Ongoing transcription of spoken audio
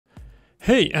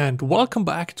Hey, and welcome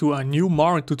back to a new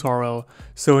Mario tutorial.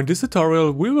 So in this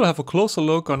tutorial we will have a closer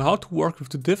look on how to work with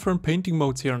the different painting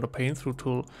modes here on the paint through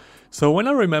tool. So when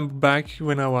I remember back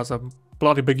when I was a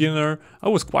bloody beginner, I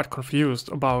was quite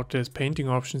confused about these painting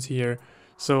options here.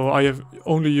 So I have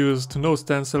only used no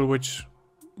stencil, which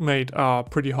made a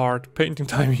pretty hard painting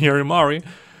time here in Mario.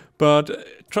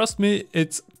 But trust me,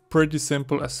 it's pretty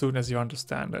simple as soon as you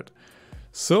understand it.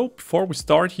 So before we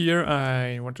start here,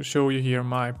 I want to show you here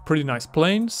my pretty nice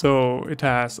plane. So it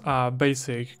has a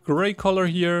basic gray color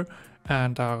here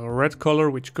and a red color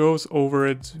which goes over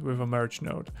it with a merge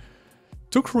node.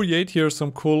 To create here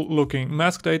some cool looking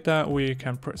mask data, we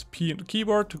can press P on the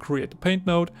keyboard to create the paint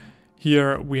node.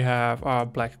 Here we have a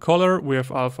black color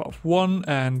with alpha of 1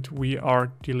 and we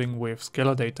are dealing with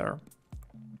scalar data.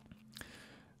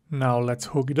 Now let's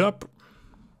hook it up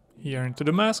here into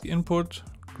the mask input.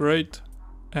 Great.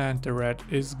 And the red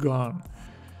is gone.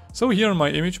 So here in my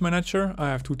image manager I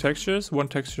have two textures. One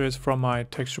texture is from my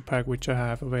texture pack which I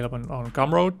have available on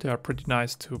Gumroad. They are pretty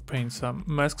nice to paint some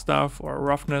mask stuff or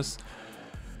roughness,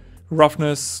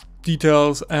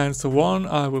 details and so on.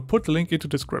 I will put the link into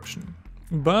the description.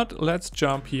 But let's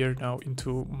jump here now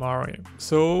into Mario.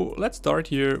 So let's start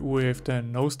here with the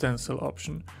no stencil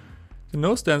option. The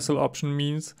no stencil option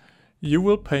means you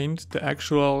will paint the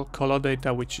actual color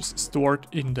data which is stored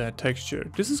in the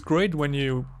texture. This is great when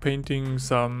you're painting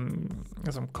some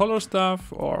color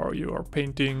stuff or you are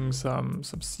painting some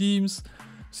seams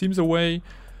away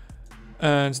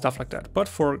and stuff like that. But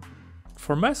for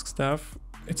mask stuff,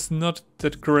 it's not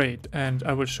that great and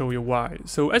I will show you why.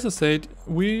 So as I said,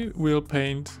 we will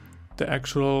paint the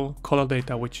actual color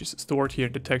data which is stored here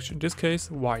in the texture. In this case,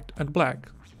 white and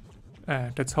black.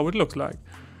 And that's how it looks like.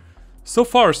 So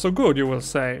far so good, you will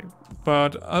say,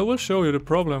 but I will show you the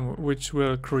problem which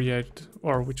will create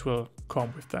or which will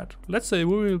come with that. Let's say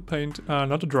we will paint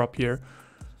another drop here,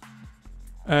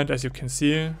 and as you can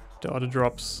see, the other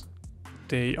drops,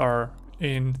 they are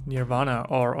in Nirvana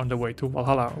or on the way to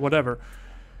Valhalla, whatever.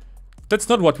 That's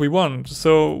not what we want,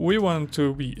 so we want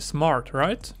to be smart,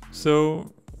 right?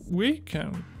 So we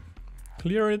can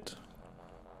clear it,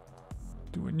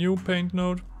 do a new paint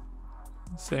node,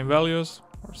 same values,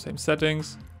 or same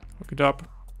settings, look it up.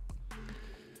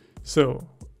 So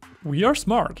we are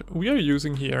smart. We are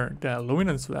using here the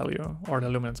luminance value or the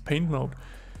luminance paint mode.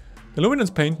 The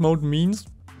luminance paint mode means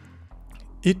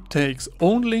it takes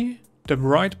only the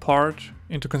right part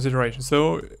into consideration.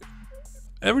 So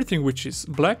everything which is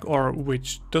black or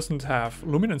which doesn't have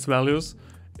luminance values,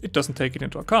 it doesn't take it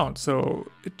into account. So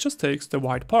it just takes the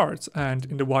white parts, and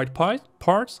in the white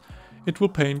parts it will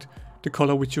paint the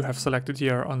color which you have selected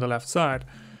here on the left side.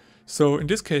 So in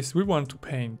this case we want to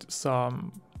paint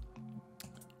some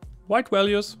white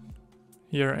values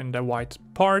here in the white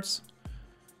parts,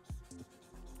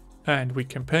 and we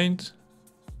can paint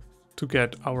to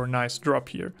get our nice drop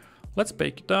here. Let's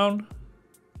bake it down.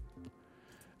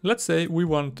 Let's say we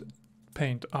want to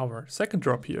paint our second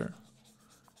drop here,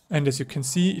 and as you can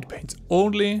see it paints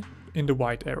only in the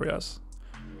white areas.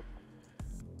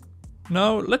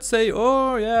 Now let's say,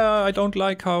 oh yeah, I don't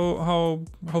like how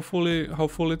full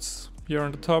it's here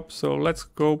on the top. So let's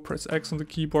go press X on the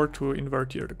keyboard to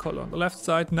invert here the color on the left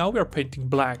side. Now we are painting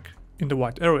black in the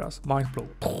white areas. Mind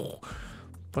blow.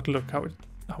 But look how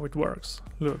it works.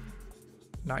 Look,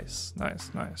 nice.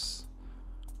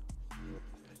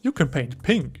 You can paint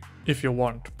pink if you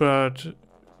want, but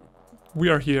we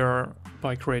are here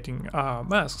by creating a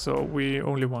mask, so we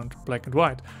only want black and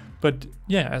white. But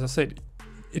yeah, as I said,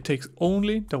 it takes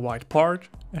only the white part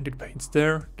and it paints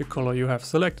there the color you have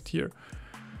selected here.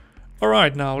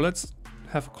 Alright, now let's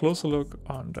have a closer look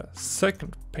on the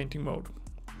second painting mode.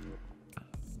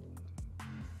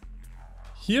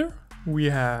 Here we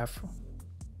have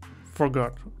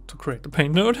forgot to create the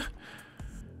paint node.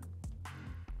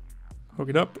 Hook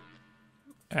it up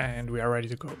and we are ready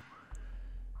to go.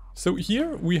 So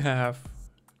here we have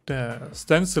the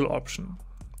stencil option.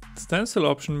 Stencil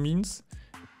option means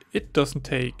it doesn't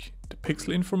take the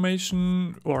pixel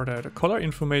information or the color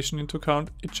information into account,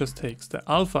 it just takes the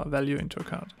alpha value into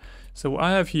account. So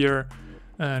I have here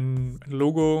a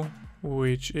logo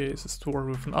which is stored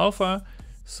with an alpha,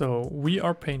 so we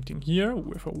are painting here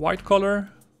with a white color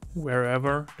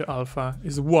wherever the alpha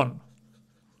is 1.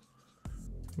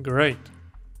 Great.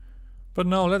 But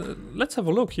now let's have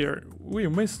a look here. We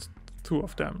missed two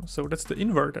of them, so that's the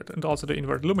inverted and also the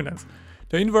inverted luminance.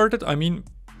 The inverted, I mean,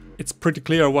 it's pretty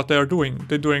clear what they are doing.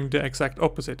 They're doing the exact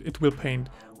opposite. It will paint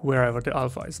wherever the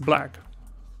alpha is black.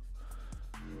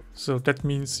 So that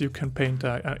means you can paint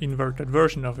an inverted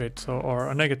version of it, so, or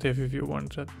a negative if you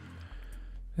want it.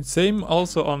 And same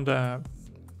also on the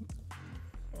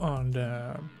on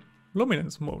the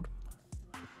luminance mode.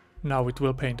 Now it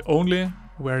will paint only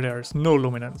where there is no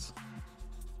luminance.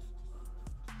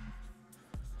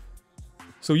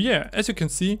 So yeah, as you can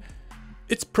see,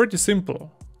 it's pretty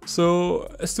simple.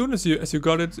 So as soon as you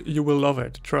got it, you will love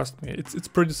it. Trust me, it's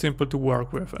pretty simple to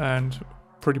work with and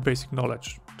pretty basic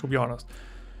knowledge, to be honest.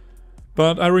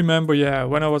 But I remember, yeah,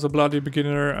 when I was a bloody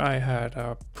beginner, I had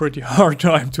a pretty hard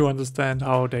time to understand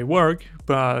how they work.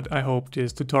 But I hope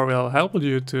this tutorial helped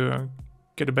you to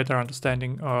get a better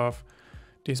understanding of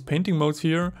these painting modes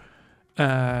here.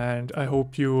 And I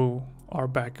hope you are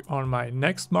back on my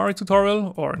next Mario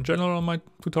tutorial, or in general on my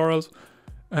tutorials.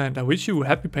 And I wish you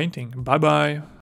happy painting. Bye bye.